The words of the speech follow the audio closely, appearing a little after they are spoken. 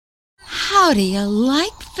How do you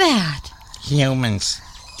like that? Humans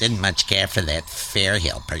didn't much care for that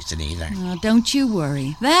Fairhill person either. Oh, don't you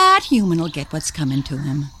worry. That human will get what's coming to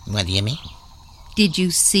him. What do you mean? Did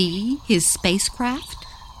you see his spacecraft?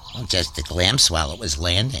 Well, just a glimpse while it was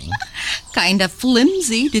landing. Kind of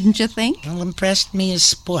flimsy, didn't you think? Well, impressed me as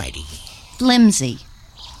sporty. Flimsy.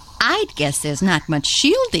 I'd guess there's not much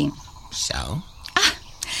shielding. So?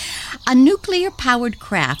 A nuclear-powered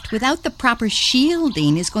craft without the proper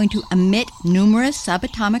shielding is going to emit numerous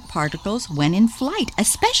subatomic particles when in flight,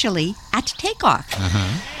 especially at takeoff.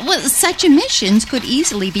 Well, such emissions could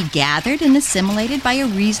easily be gathered and assimilated by a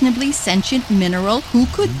reasonably sentient mineral who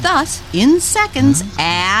could thus, in seconds,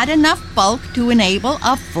 add enough bulk to enable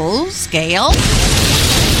a full-scale...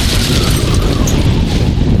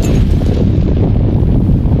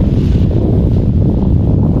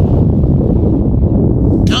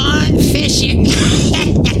 Fishing.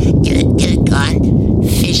 Good, gone.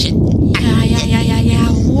 Fishing. Yeah.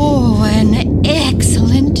 Whoa, an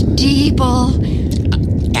excellent deeble.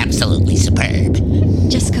 Absolutely superb.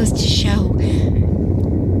 Just goes to show,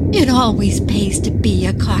 it always pays to be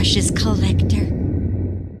a cautious collector.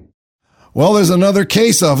 Well, there's another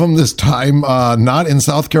case of them, this time not in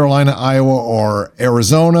South Carolina, Iowa, or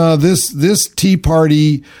Arizona. This Tea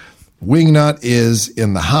Party wingnut is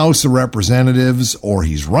in the House of Representatives, or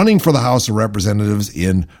he's running for the House of Representatives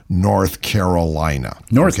in North Carolina.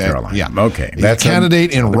 North Carolina. Yeah. Okay. He's a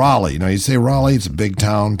candidate in Raleigh. Now, you say Raleigh, it's a big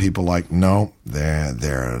town. People like, no, they're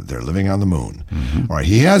living on the moon. All right.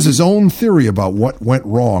 He has his own theory about what went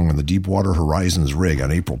wrong in the Deepwater Horizons rig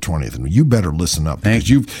on April 20th. And you better listen up, because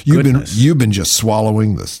you've been just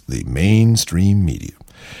swallowing the mainstream media.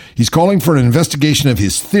 He's calling for an investigation of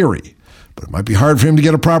his theory. But it might be hard for him to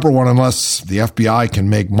get a proper one unless the FBI can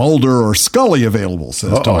make Mulder or Scully available,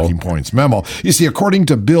 says Talking Points memo. You see, according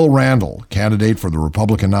to Bill Randall, candidate for the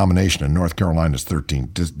Republican nomination in North Carolina's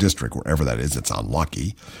 13th district, wherever that is, it's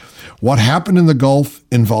unlucky. What happened in the Gulf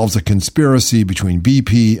involves a conspiracy between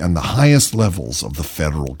BP and the highest levels of the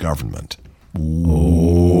federal government.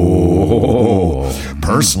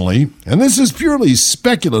 Personally, and this is purely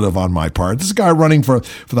speculative on my part, this is a guy running for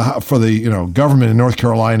the government in North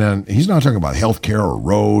Carolina, and he's not talking about health care or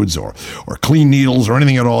roads or clean needles or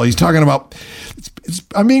anything at all. He's talking about it's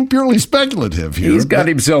purely speculative here. He's got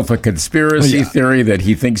himself a conspiracy theory that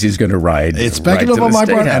he thinks he's going to ride. It's speculative on my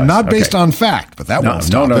part and not based on fact, but that won't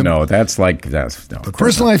stop him. No. But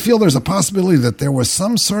personally, I feel there's a possibility that there was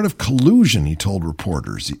some sort of collusion, he told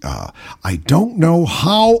reporters. I don't know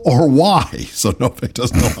how or why, so nobody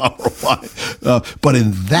doesn't know how or why. But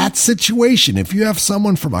in that situation, if you have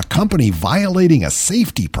someone from a company violating a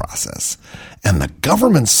safety process and the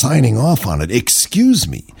government signing off on it, excuse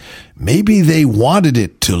me, maybe they wanted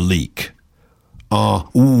it to leak.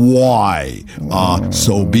 Why?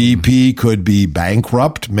 So BP could be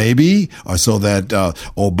bankrupt, maybe, or so that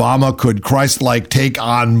Obama could Christ-like take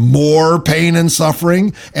on more pain and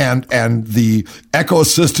suffering, and the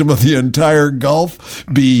ecosystem of the entire Gulf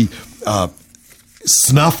be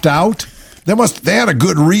snuffed out. They had a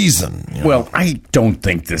good reason. Well, I don't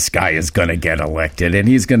think this guy is going to get elected, and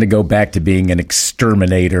he's going to go back to being an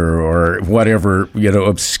exterminator or whatever,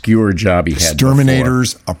 obscure job he had.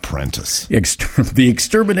 Exterminator's apprentice. The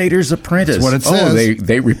exterminator's apprentice. That's what it says.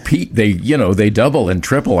 They repeat, they double and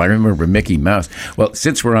triple. I remember Mickey Mouse. Well,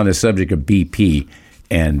 since we're on the subject of BP,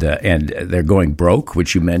 and they're going broke,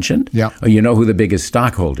 which you mentioned. Yeah. You know who the biggest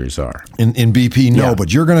stockholders are? In BP, no,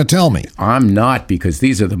 but you're going to tell me. I'm not, because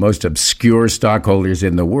these are the most obscure stockholders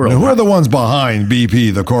in the world. Now, who are the ones behind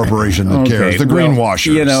BP, the corporation that cares, the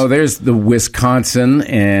greenwashers? There's the Wisconsin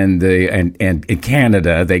and in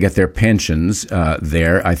Canada, they get their pensions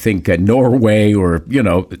there. I think Norway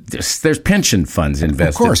there's pension funds invested.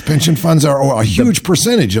 Of course, pension funds are a huge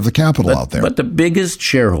percentage of the capital out there. But the biggest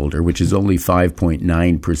shareholder, which is only 5.9%.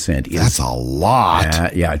 That's a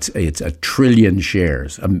lot. It's 1 trillion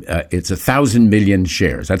shares. It's 1,000 million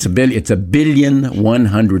shares. It's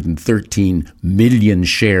 1,113 million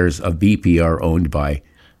shares of BP are owned by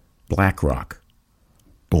BlackRock.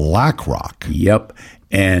 BlackRock? Yep.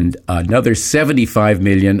 And another 75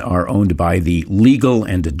 million are owned by the Legal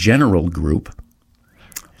and General Group.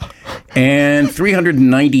 And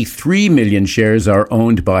 393 million shares are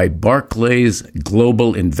owned by Barclays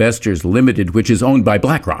Global Investors Limited, which is owned by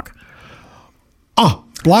BlackRock.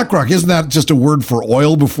 BlackRock, isn't that just a word for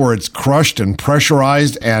oil before it's crushed and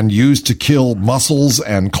pressurized and used to kill mussels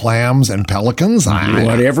and clams and pelicans?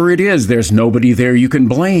 Whatever it is, there's nobody there you can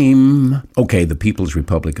blame. Okay, the People's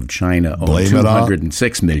Republic of China owns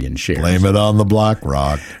 206 million shares. Blame it on the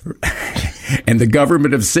BlackRock. And the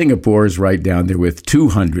government of Singapore is right down there with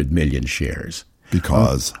 200 million shares.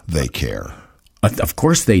 because they care. Of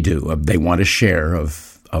course they do. They want a share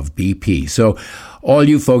of BP. So all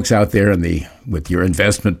you folks out there with your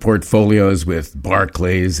investment portfolios with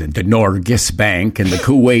Barclays and Norges Bank and the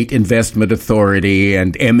Kuwait Investment Authority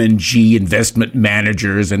and M&G Investment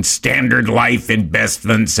Managers and Standard Life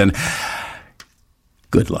Investments, and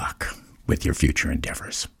good luck with your future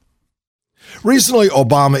endeavors. Recently,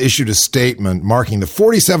 Obama issued a statement marking the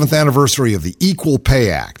 47th anniversary of the Equal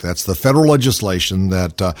Pay Act. That's the federal legislation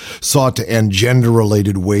that sought to end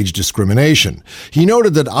gender-related wage discrimination. He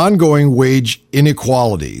noted that ongoing wage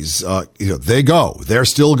inequalities, they're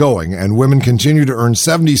still going, and women continue to earn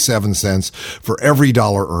 77 cents for every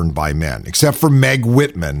dollar earned by men, except for Meg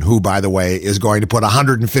Whitman, who, by the way, is going to put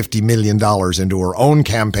 $150 million into her own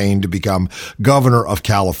campaign to become governor of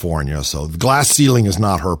California. So the glass ceiling is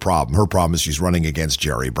not her problem. Her problem is she's running against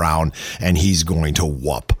Jerry Brown, and he's going to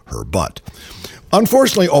whoop her butt.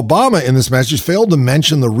 Unfortunately, Obama in this message failed to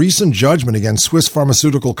mention the recent judgment against Swiss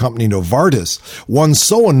pharmaceutical company Novartis, one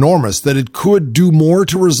so enormous that it could do more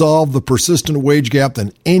to resolve the persistent wage gap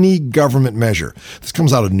than any government measure. This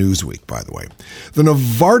comes out of Newsweek, by the way. The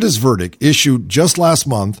Novartis verdict issued just last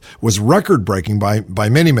month was record-breaking by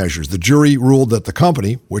many measures. The jury ruled that the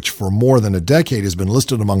company, which for more than a decade has been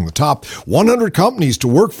listed among the top 100 companies to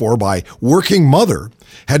work for by Working Mother,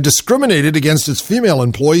 had discriminated against its female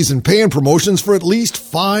employees in pay and promotions for at least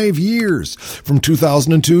 5 years, from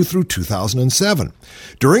 2002 through 2007.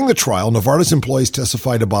 During the trial, Novartis employees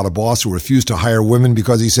testified about a boss who refused to hire women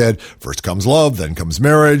because he said, first comes love, then comes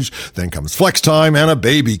marriage, then comes flex time, and a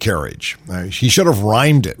baby carriage. He should have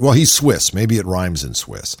rhymed it. Well, he's Swiss. Maybe it rhymes in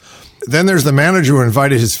Swiss. Then there's the manager who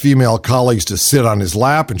invited his female colleagues to sit on his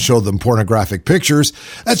lap and show them pornographic pictures.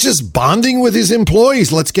 That's just bonding with his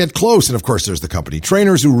employees. Let's get close. And of course, there's the company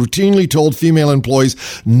trainers who routinely told female employees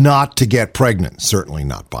not to get pregnant, certainly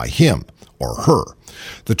not by him or her.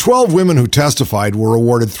 The 12 women who testified were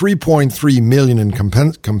awarded $3.3 million in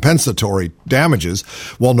compensatory damages,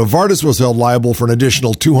 while Novartis was held liable for an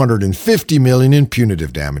additional $250 million in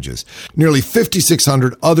punitive damages. Nearly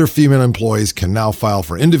 5,600 other female employees can now file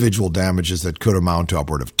for individual damages that could amount to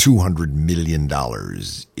upward of $200 million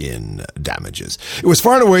in damages. It was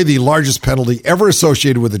far and away the largest penalty ever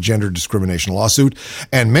associated with a gender discrimination lawsuit,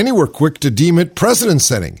 and many were quick to deem it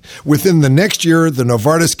precedent-setting. Within the next year, the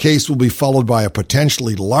Novartis case will be followed by a potentially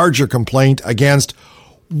larger complaint against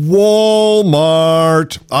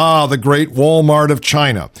Walmart. The great Walmart of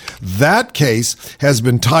China. That case has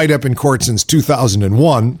been tied up in court since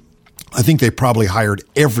 2001. I think they probably hired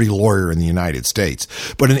every lawyer in the United States.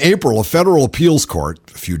 But in April, a federal appeals court,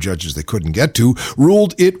 a few judges they couldn't get to,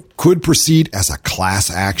 ruled it could proceed as a class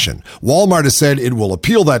action. Walmart has said it will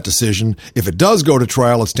appeal that decision. If it does go to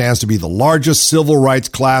trial, it stands to be the largest civil rights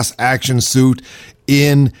class action suit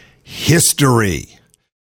in history.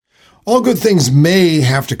 All good things may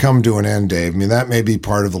have to come to an end, Dave. I mean, that may be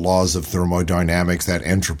part of the laws of thermodynamics, that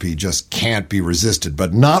entropy just can't be resisted,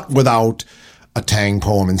 but not without a Tang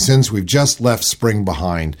poem. And since we've just left spring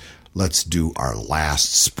behind, let's do our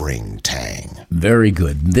last spring Tang. Very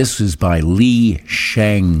good. This is by Li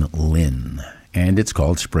Shang Lin, and it's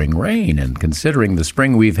called Spring Rain. And considering the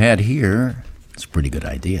spring we've had here, it's a pretty good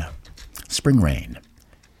idea. Spring Rain.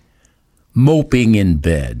 Moping in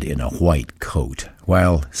bed in a white coat,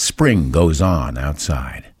 while spring goes on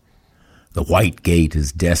outside. The white gate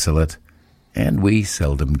is desolate, and we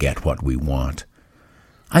seldom get what we want.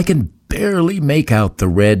 I can barely make out the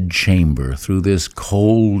red chamber through this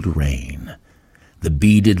cold rain. The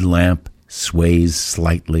beaded lamp sways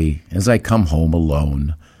slightly as I come home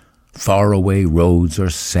alone. Faraway roads are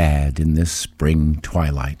sad in this spring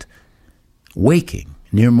twilight. Waking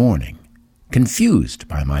near morning, confused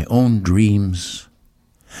by my own dreams.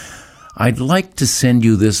 I'd like to send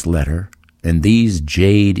you this letter and these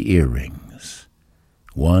jade earrings.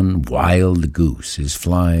 One wild goose is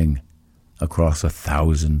flying across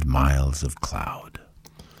 1,000 miles of cloud.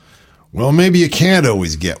 Well, maybe you can't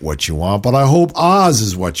always get what you want, but I hope Oz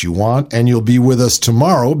is what you want, and you'll be with us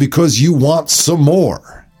tomorrow because you want some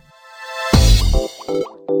more.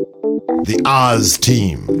 The Oz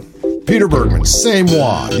team. Peter Bergman, c'est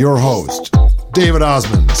moi, your host. David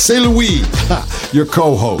Osmond, c'est Louis, your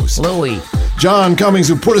co-host. Louis. John Cummings,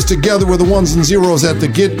 who put us together with the ones and zeros at the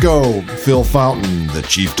get-go. Phil Fountain, the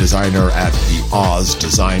chief designer at the Oz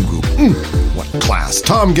Design Group. What class.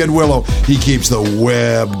 Tom Gedwillow, he keeps the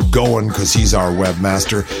web going because he's our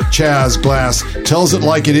webmaster. Chaz Glass tells it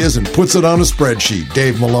like it is and puts it on a spreadsheet.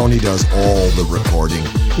 Dave Maloney does all the recording.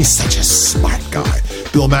 He's such a smart guy.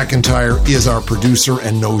 Bill McIntyre is our producer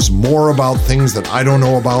and knows more about things that I don't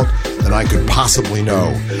know about than I could possibly know.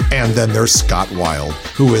 And then there's Scott Wild,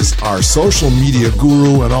 who is our social media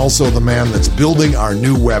guru and also the man that's building our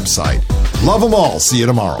new website. Love them all. See you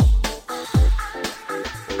tomorrow.